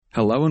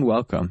Hello and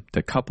welcome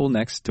to Couple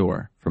Next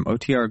Door from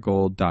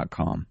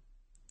OTRGold.com.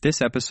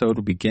 This episode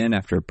will begin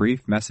after a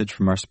brief message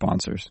from our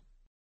sponsors.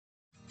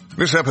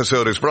 This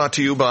episode is brought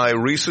to you by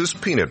Reese's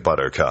Peanut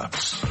Butter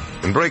Cups.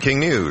 In breaking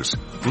news,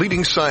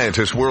 leading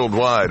scientists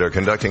worldwide are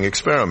conducting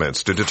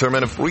experiments to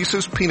determine if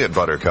Reese's Peanut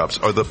Butter Cups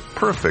are the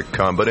perfect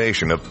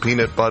combination of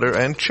peanut butter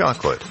and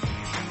chocolate.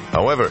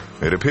 However,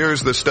 it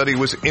appears the study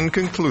was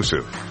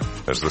inconclusive,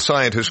 as the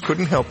scientists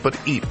couldn't help but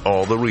eat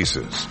all the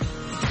Reese's.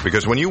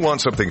 Because when you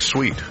want something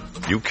sweet,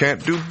 you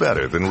can't do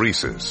better than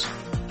Reese's.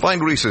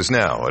 Find Reese's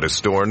now at a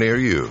store near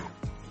you.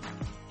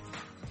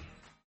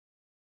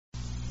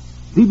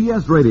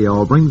 CBS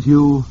Radio brings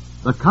you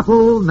The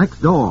Couple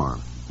Next Door,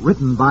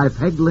 written by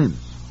Peg Lynch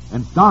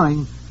and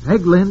starring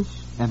Peg Lynch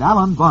and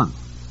Alan Bunce.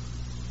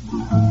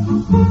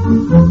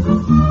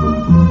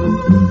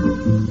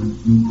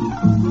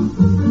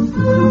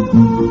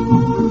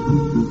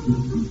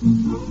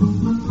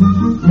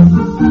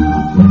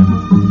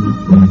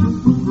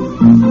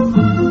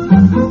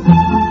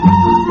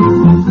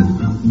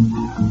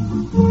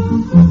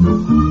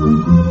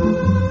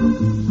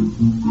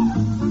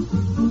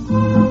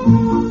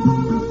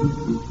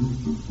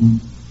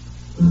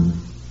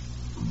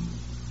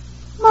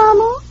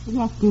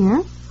 Yes, dear?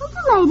 Who's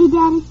the lady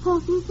Daddy's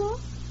talking to?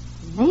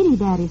 Lady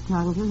Daddy's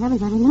talking to?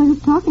 Heavens, I didn't know he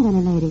was talking to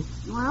any lady.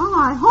 Well,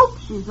 I hope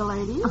she's a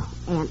lady. Oh,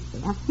 Aunt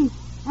Effie.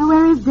 Now,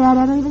 where is Dad?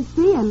 I don't even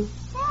see him.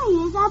 There he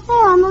is, out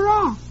there on the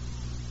raft.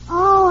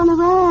 Oh, on the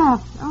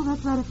raft. Oh,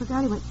 that's right. I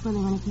forgot he went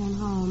swimming when he came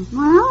home.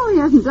 Well, he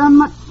hasn't done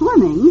much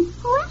swimming.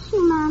 Who is she,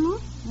 Mommy?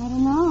 I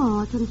don't know.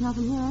 I couldn't tell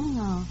from here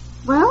anyhow.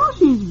 Well,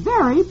 she's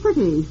very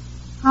pretty.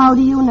 How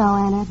do you know,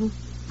 Aunt Effie?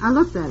 I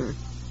looked at her.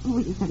 Oh,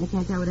 you certainly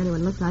can't tell what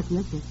anyone looks like from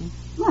this distance.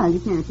 Well,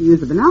 you can't if you use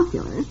the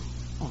binoculars.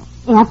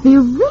 Effie,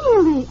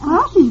 really?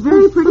 Well, she's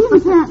very pretty,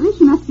 and apparently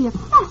she must be a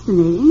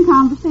fascinating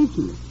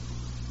conversationalist.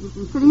 You've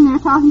been sitting there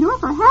talking to her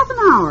for half an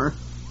hour.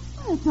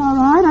 Well, it's all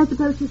right. I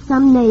suppose she's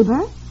some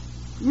neighbor.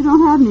 You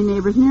don't have any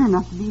neighbors near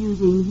enough to be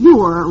using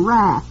your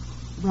raft.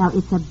 Well,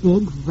 it's a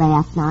big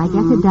raft now. I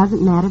guess it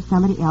doesn't matter if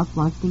somebody else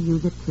wants to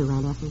use it too,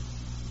 Aunt Effie.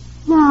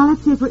 Now,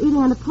 let's see, if we're eating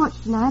on the porch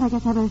tonight, I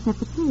guess I better set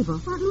the table.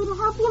 Want me to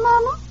help you,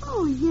 Mama?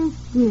 Oh, yes,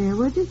 dear.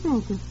 What'd you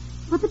think? Just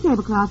put the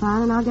tablecloth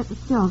on, and I'll get the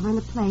silver and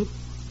the plate.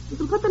 You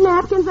can put the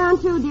napkins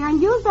on, too, dear, and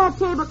use that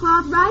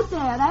tablecloth right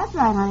there. That's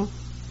right, honey.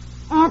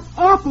 Aunt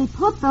Effie,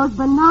 put those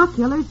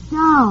binoculars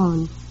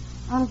down.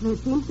 Honestly, it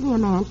seems to me a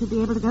man should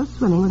be able to go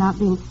swimming without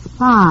being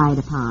spied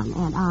upon,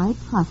 and I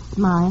trust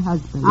my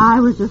husband.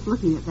 I was just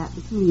looking at that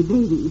bikini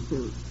bathing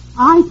suit.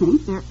 I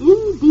think they're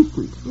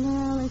indecent.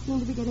 Well, they seem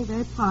to be getting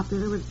very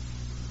popular with...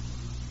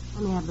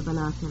 Let me have the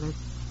binoculars.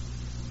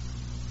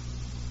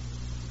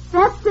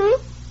 Betsy,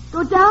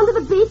 go down to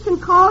the beach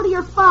and call to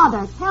your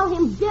father. Tell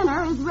him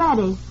dinner is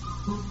ready.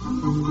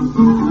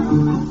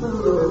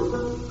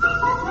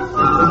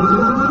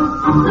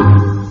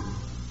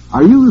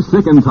 Are you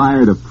sick and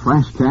tired of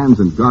trash cans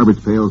and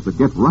garbage pails that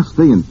get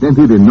rusty and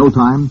dented in no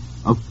time?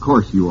 Of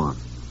course you are.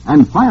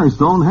 And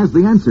Firestone has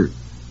the answer.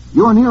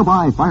 Your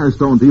nearby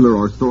Firestone dealer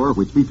or store,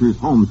 which features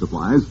home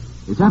supplies,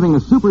 is having a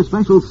super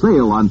special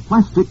sale on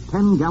plastic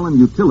 10-gallon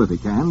utility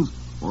cans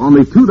for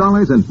only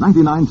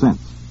 $2.99.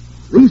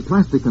 These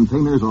plastic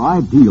containers are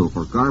ideal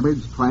for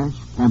garbage, trash,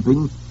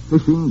 camping,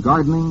 fishing,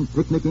 gardening,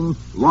 picnicking,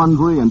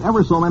 laundry, and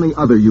ever so many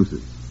other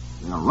uses.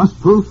 They are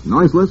rust-proof,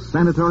 noiseless,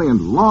 sanitary, and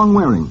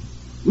long-wearing.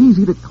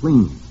 Easy to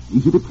clean,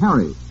 easy to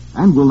carry,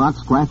 and will not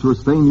scratch or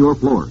stain your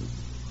floors.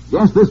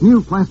 Yes, this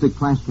new plastic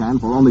trash can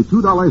for only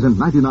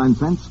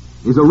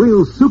 $2.99 is a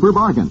real super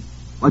bargain.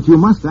 But you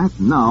must act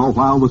now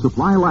while the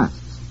supply lasts.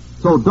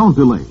 So don't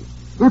delay.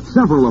 Get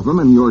several of them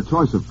in your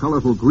choice of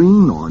colorful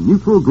green or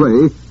neutral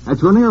gray at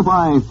your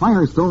nearby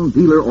Firestone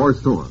dealer or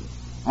store.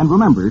 And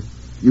remember,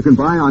 you can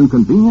buy on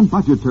convenient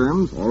budget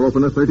terms or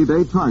open a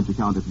 30-day charge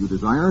account if you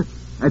desire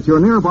at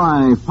your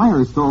nearby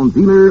Firestone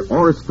dealer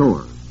or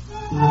store.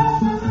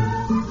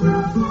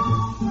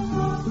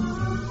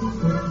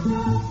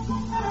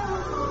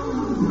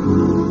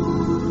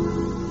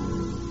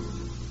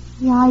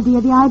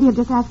 The idea of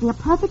just asking a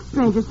perfect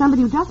stranger,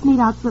 somebody who just meet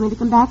out swimming, to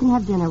come back and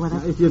have dinner with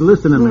us. If you'd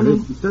listen a Really?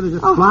 minute, instead of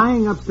just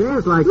flying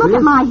upstairs like Look this...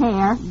 at my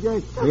hair. Your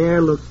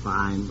hair looks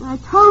fine. I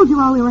told you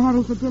all we were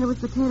having for dinner was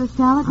potato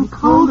salad and I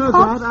told her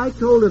cups. that. I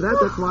told her that.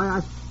 That's why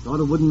I thought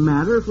it wouldn't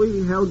matter if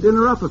we held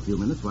dinner up a few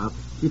minutes. Well,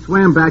 she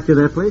swam back to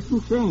their place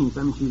and changed.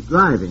 I mean, she's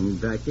driving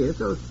back here,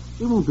 so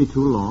it won't be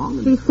too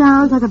long. She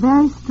sounds like a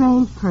very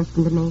strange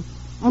person to me.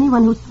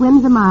 Anyone who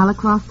swims a mile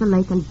across the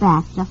lake and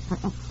back just for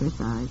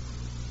exercise.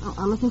 Oh,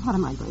 honestly, what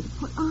am I going to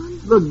put on?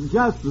 Look,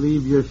 just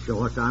leave your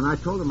shorts on. I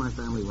told her my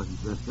family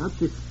wasn't dressed up.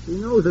 She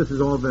knows this is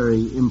all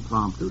very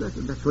impromptu.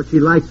 That's what she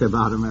likes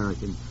about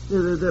Americans.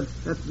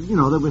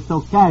 That we're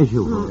so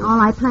casual. All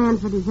I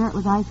planned for dessert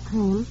was ice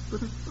cream.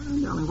 But,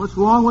 darling, what's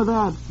wrong with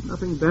that?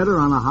 Nothing better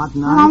on a hot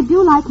night. Well, I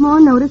do like more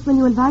notice when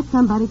you invite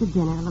somebody to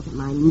dinner. Look at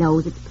my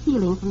nose. It's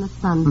peeling from the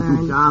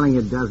sunburn. Darling,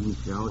 it doesn't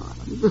show.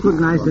 You just look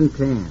nice and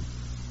tan.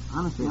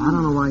 Honestly, I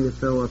don't know why you're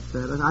so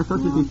upset. I thought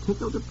you'd be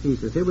tickled to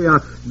pieces. Here we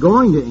are,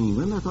 going to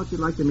England. I thought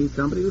you'd like to meet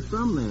somebody who's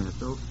from there,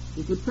 so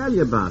she could tell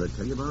you about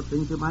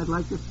things you might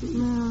like to see.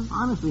 Yeah.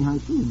 Honestly, honey,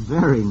 she's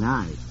very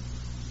nice.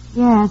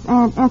 Yes,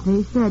 Aunt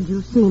Effie said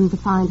you seemed to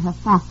find her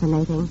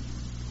fascinating.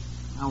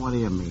 Now, what do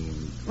you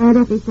mean? Aunt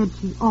Effie said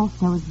she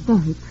also is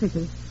very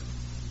pretty.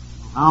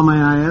 How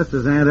may I ask?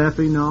 Does Aunt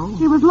Effie know?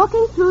 She was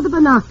looking through the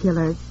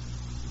binoculars.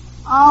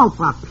 Oh,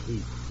 for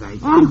Pete's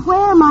sake. And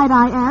where, might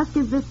I ask,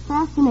 is this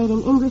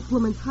fascinating English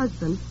woman's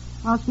husband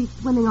while she's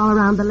swimming all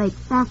around the lake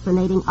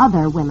fascinating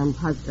other women's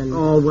husbands?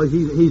 Oh, well,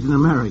 he's an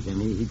American.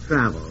 He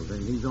travels,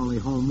 and he's only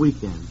home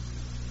weekends.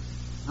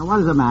 Now, what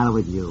is the matter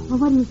with you? Well,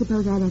 what do you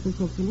suppose Aunt Effie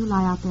thinks when you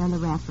lie out there on the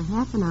raft for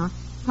half an hour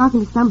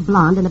talking to some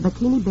blonde in a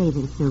bikini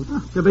bathing suit?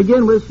 To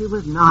begin with, she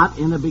was not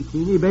in a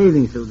bikini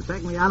bathing suit.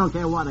 Secondly, I don't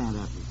care what Aunt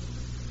Effie thinks.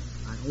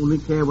 I only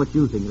care what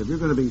you think. If you're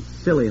going to be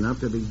silly enough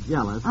to be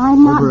jealous...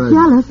 I'm not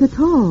jealous at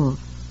all.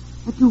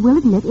 But you will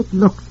admit it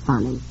looks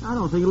funny. I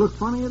don't think it looks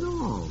funny at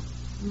all.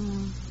 Yeah.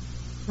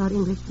 I thought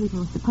English people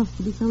were supposed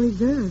to be so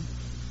reserved.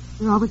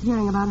 We're always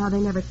hearing about how they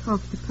never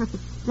talk to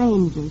perfect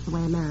strangers the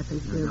way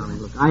Americans do. Now,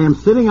 look, I am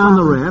sitting on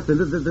the raft, and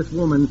this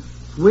woman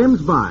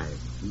swims by.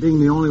 Being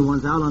the only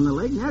ones out on the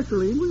lake,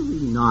 naturally, we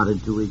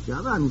nodded to each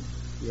other. I mean,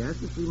 she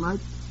asked if she might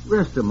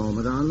rest a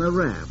moment on the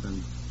raft.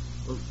 And,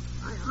 well,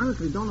 I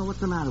honestly don't know what's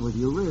the matter with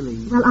you, really.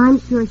 Well, I'm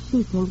sure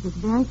she thinks it's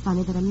very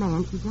funny that a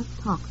man she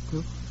just talks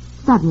to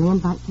suddenly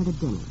invites her to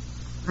dinner.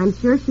 I'm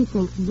sure she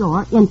thinks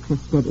you're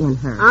interested in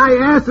her.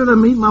 I asked her to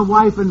meet my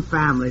wife and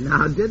family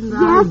now, didn't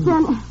I? Yes,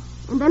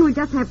 and then we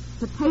just have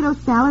potato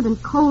salad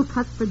and cold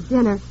cuts for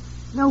dinner.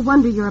 No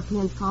wonder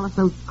Europeans call us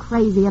those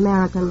crazy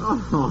Americans. Oh,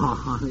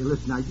 honey,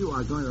 listen, now, you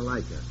are going to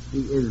like her.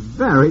 She is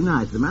very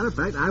nice. As a matter of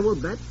fact, I will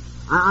bet,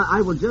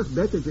 I will just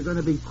bet that you're going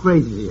to be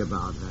crazy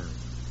about her.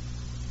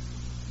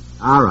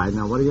 All right,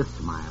 now, what are you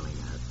smiling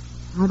at?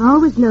 I've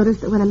always noticed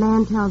that when a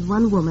man tells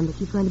one woman that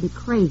she's going to be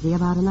crazy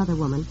about another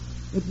woman,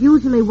 it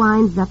usually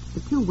winds up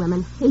the two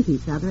women hate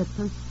each other at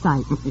first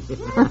sight. Just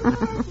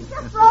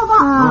drove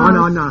up.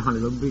 Oh, no, honey,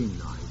 look, be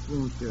nice,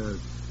 won't you?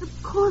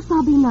 Of course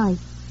I'll be nice.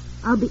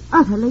 I'll be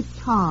utterly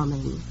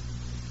charming.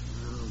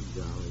 Oh,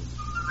 golly.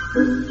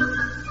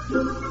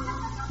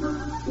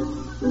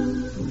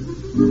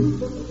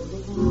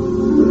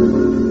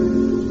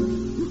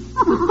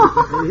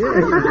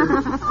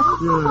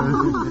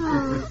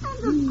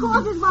 And of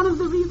course, it's one of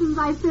the reasons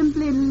I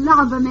simply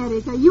love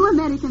America. You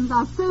Americans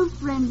are so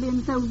friendly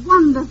and so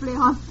wonderfully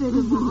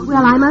hospitable.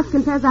 Well, I must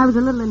confess I was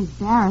a little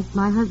embarrassed.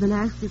 My husband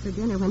asked you for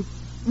dinner when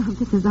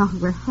this is all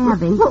we're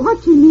having. Well,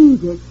 what you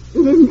need is,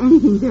 it isn't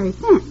anything very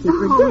fancy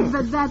for dinner.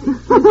 But that is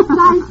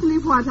precisely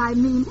what I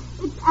mean.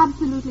 It's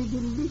absolutely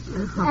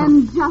delicious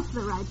and just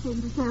the right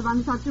thing to serve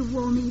on such a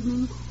warm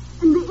evening.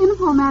 And the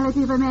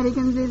informality of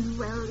Americans is,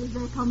 well, is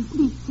their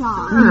complete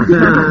charm.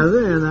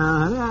 There now,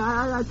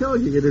 honey. I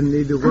told you didn't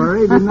need to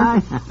worry, didn't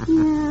I?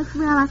 Yes,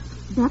 well,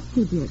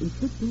 Betsy, dear, eat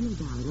your dinner,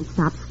 darling, and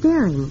stop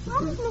staring. Why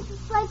does Mrs.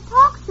 Flake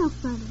talk so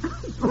funny?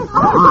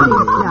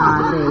 Oh,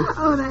 darling.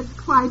 Oh, that's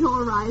quite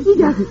all right. She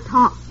doesn't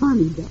talk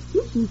funny,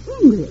 Betsy. She's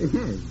English.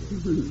 Yes,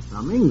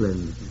 from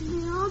England.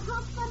 They all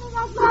talk funny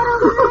like that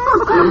over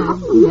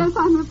there? Yes,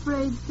 I'm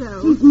afraid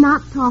so. She's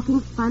not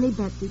talking funny,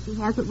 Betsy. She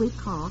has what we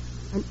call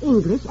an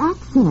English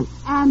accent.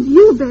 And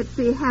you,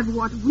 Betsy, have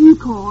what we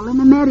call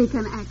an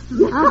American accent.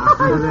 Will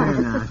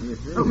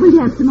you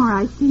have some more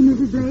iced tea,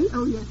 Mrs. Blake?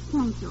 Oh, yes,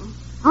 thank you.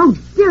 Oh,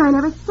 dear, I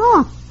never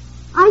thought.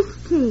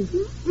 Iced tea.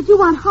 Did you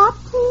want hot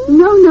tea?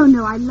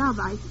 No, I love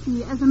iced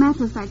tea. As a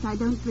matter of fact, I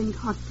don't drink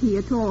hot tea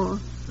at all.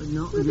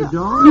 No, you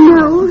don't?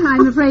 No,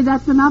 I'm afraid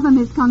that's another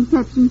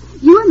misconception.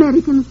 You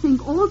Americans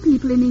think all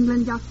people in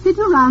England just sit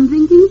around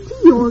drinking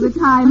tea all the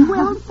time.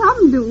 Well,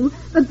 some do,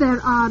 but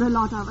there are a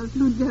lot of us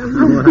who don't.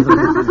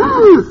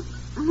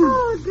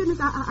 Oh, goodness,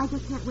 I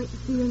just can't wait to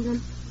see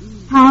England.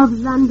 How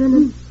London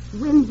and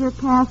Windsor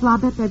Castle, I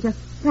bet they're just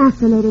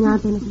fascinating,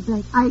 aren't they, Mrs.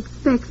 Blake? I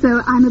expect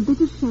so. I'm a bit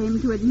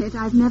ashamed to admit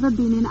I've never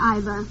been in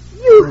either.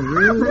 You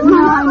really?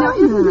 No, I know,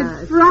 isn't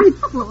it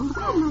frightful?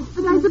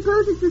 But I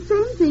suppose it's the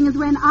same thing as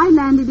when I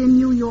landed in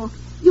New York.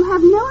 You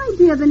have no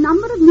idea the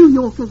number of New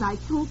Yorkers I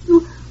talked to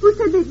who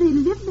said that they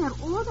lived there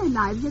all their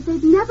lives, yet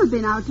they'd never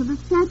been out to the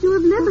Statue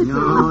of Liberty.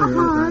 No, yes,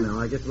 I know.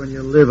 I guess when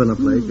you live in a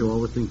place, you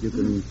always think you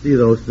can see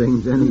those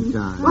things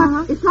anytime.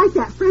 Well, it's like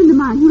that friend of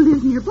mine who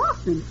lives near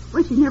Boston.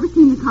 Well, she'd never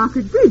seen the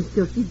Concord Bridge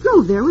till she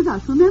drove there with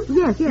us, remember?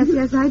 Yes,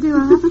 I do.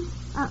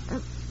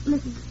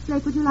 Mrs.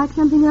 Blake, would you like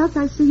something else?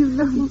 I see you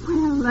looking...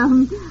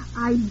 Well,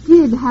 I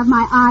did have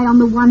my eye on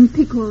the one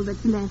pickle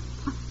that's left.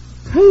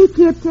 Take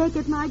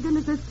it. My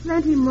goodness, there's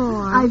plenty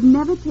more. I've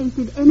never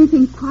tasted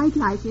anything quite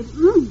like it.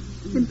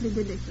 Simply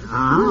delicious.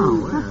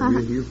 Oh,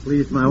 well, you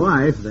pleased my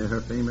wife. They're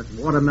her famous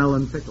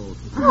watermelon pickles.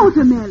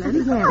 Watermelon?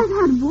 Yes. I've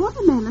had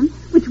watermelon,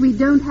 which we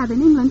don't have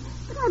in England,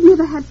 but I've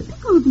never had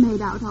pickles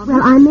made out of it.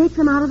 Well, I make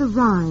them out of the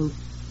rind.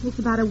 takes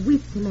about a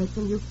week to make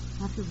them. You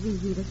have to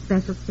reheat a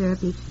special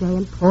syrup each day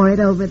and pour it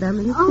over them.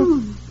 And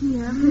oh,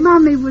 dear.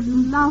 Mommy would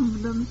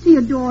love them. She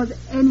adores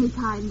any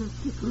kind of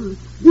pickles.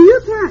 Do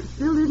your parents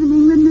still live in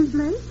England, Miss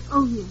Blake?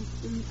 Oh, yes.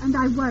 And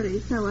I worry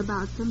so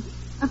about them.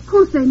 Of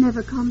course, they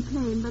never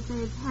complain, but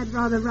they've had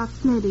rather rough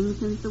sledding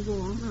since the war.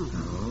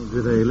 Oh,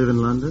 do they live in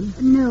London?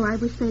 No, I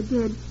wish they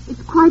did.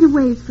 It's quite a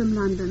ways from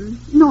London.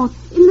 North,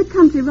 in the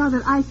country,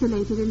 rather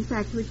isolated, in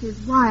fact, which is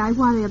why I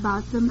worry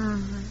about them.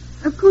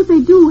 Of course,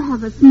 they do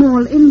have a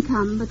small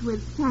income, but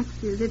with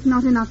taxes, it's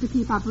not enough to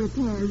keep up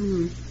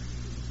repairs.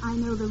 I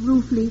know the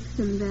roof leaks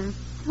and they're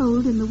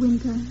cold in the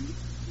winter.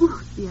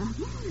 Oh, dear.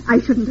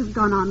 I shouldn't have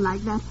gone on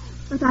like that.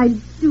 But I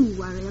do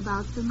worry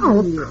about them. Oh,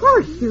 of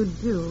course you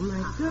do,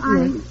 my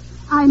goodness.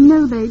 I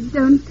know they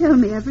don't tell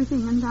me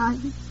everything, and I...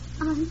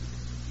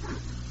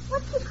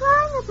 What's she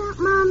crying about,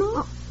 Mommy?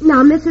 Oh,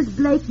 now, Mrs.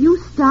 Blake, you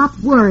stop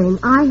worrying.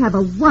 I have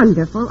a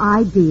wonderful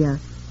idea.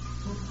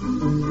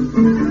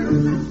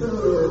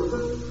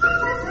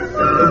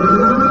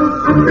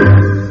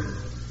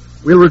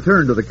 We'll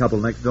return to the couple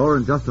next door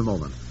in just a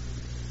moment.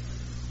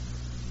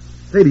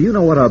 Say, do you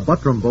know what a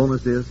Buttram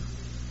bonus is?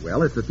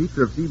 Well, it's a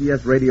feature of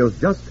CBS Radio's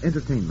Just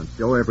Entertainment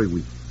show every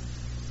week.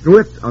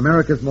 Through it,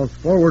 America's most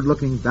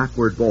forward-looking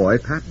backward boy,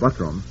 Pat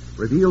Buttram,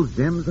 reveals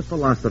gems of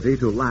philosophy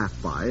to laugh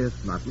by,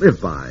 if not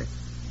live by.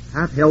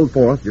 Pat held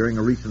forth during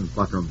a recent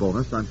Buttram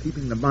bonus on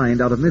keeping the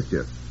mind out of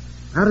mischief.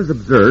 Pat has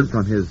observed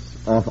from his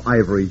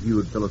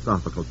off-ivory-hued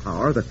philosophical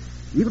tower that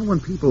even when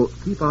people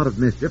keep out of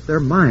mischief, their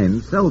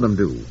minds seldom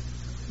do.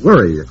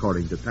 Worry,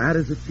 according to Pat,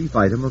 is the chief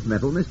item of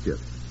mental mischief.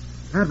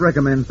 Pat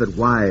recommends that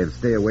wives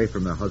stay away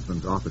from their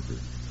husbands' offices.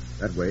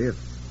 That way, if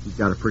he's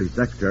got a pretty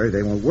secretary,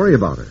 they won't worry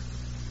about her.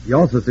 He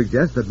also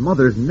suggests that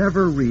mothers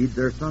never read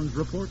their sons'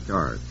 report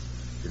cards.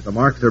 If the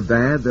marks are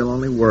bad, they'll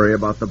only worry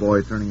about the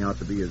boy turning out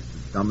to be as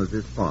dumb as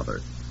his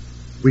father.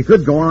 We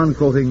could go on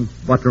quoting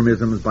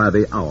Buttramisms by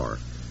the hour,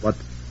 but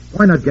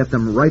why not get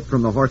them right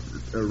from the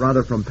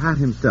from Pat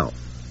himself?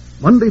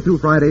 Monday through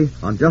Friday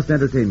on Just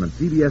Entertainment,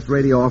 CBS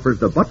Radio offers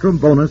the Buttram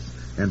bonus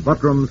and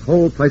Buttram's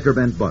whole pleasure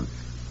bent bunch.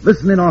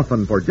 Listen in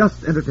often for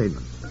Just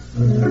Entertainment.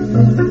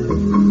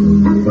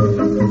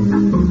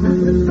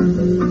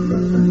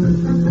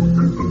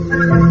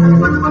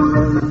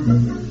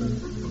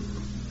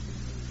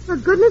 For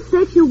goodness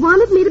sake, you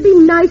wanted me to be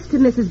nice to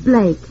Mrs.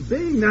 Blake.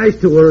 Being nice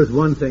to her is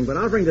one thing, but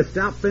offering to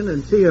stop in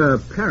and see her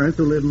parents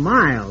who live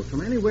miles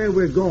from anywhere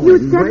we're going. You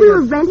said we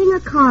were renting a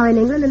car in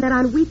England and that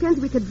on weekends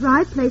we could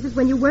drive places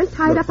when you weren't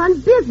tied up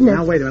on business.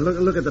 Now, wait a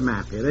minute. Look at the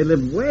map here. They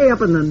live way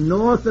up in the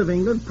north of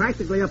England,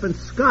 practically up in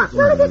Scotland.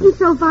 Well, it isn't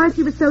so far.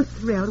 She was so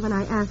thrilled when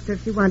I asked her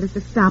if she wanted us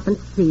to stop and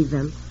see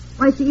them.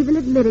 Why, she even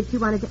admitted she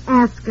wanted to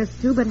ask us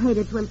to, but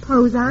hated to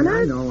impose on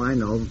us. I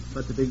know.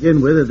 But to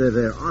begin with,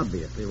 they're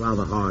obviously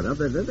rather hard up.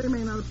 They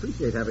may not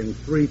appreciate having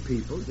three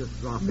people just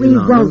drop in on them. We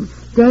won't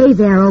stay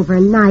there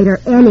overnight or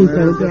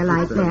anything, dear,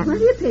 like that. Where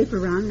do you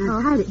paper on?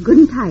 Hide it good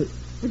and tight.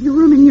 Have you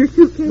room in your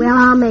suitcase? Well,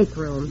 I'll make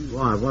room.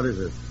 What is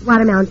it?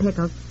 Watermelon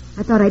pickles.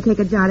 I thought I'd take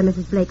a jar to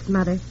Mrs. Blake's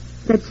mother.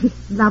 Said she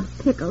loved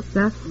pickles,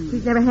 sir.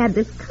 She's never had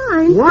this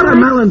kind.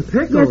 Watermelon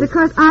pickles? Yes, of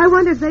course. I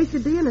wonder if they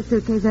should be in a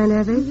suitcase, Aunt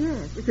Effie.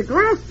 Yes. It's a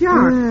glass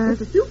jar. Yes.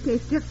 It's a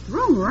suitcase just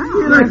thrown right.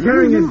 You're not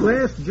carrying a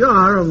glass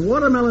jar of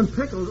watermelon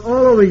pickles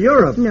all over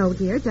Europe. No,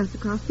 dear, just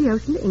across the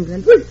ocean to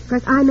England. Of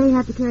course, I may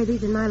have to carry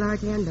these in my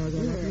large handbag.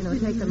 And,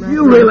 take them right. Do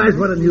you realize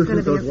what a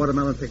nuisance those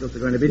watermelon pickles are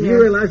going to be? Do you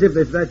realize if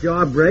that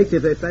jar breaks,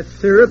 if that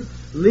syrup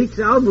leaks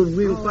out,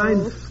 we'll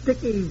find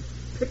sticky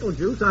pickle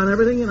juice on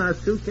everything in our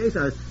suitcase,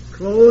 our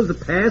clothes, the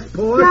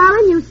passport?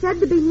 Darling, you said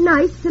to be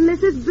nice to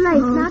Mrs.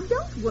 Blake. Now,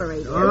 don't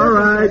worry. All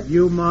right,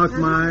 you mark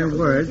my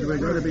words. We're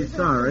going to be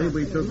sorry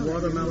we took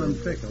watermelon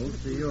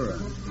pickles to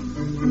Europe.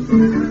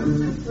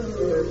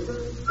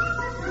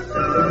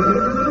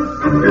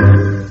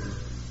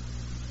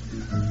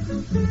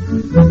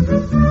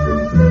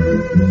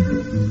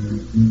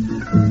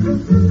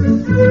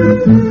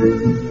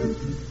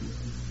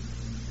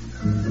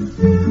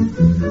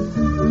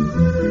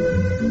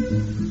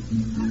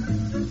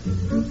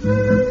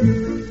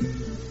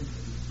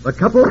 The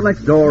Couple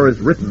Next Door is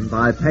written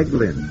by Peg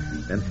Lynch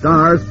and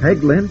stars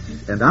Peg Lynch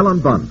and Alan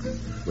Bunce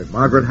with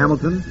Margaret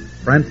Hamilton,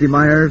 Francie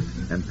Myers,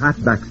 and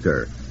Pat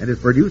Baxter, and is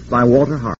produced by Walter Hart.